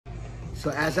So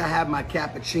as I have my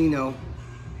cappuccino,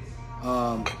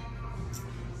 I'm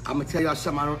gonna tell y'all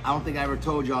something. I don't think I ever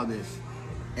told y'all this.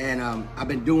 And I've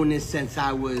been doing this since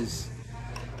I was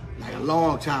like a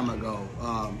long time ago.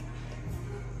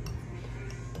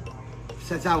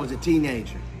 Since I was a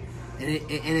teenager. And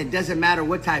it doesn't matter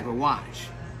what type of watch.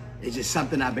 It's just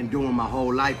something I've been doing my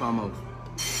whole life almost.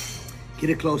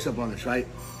 Get a close up on this, right?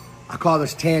 I call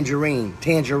this tangerine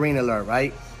alert,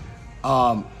 right?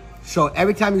 So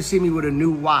every time you see me with a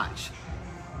new watch,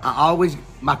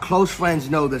 my close friends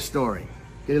know the story.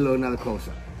 Get another close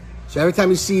up. So every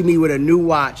time you see me with a new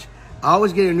watch, I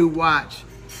always get a new watch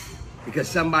because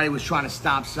somebody was trying to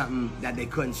stop something that they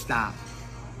couldn't stop.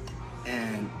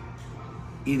 And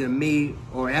either me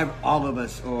or all of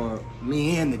us, or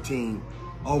me and the team,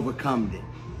 overcome it.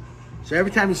 So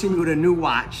every time you see me with a new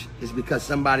watch, it's because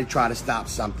somebody tried to stop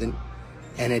something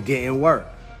and it didn't work.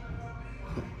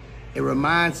 It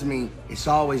reminds me it's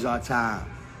always our time.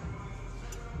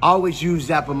 Always use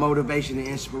that for motivation and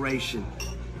inspiration.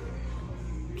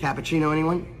 Cappuccino,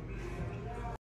 anyone?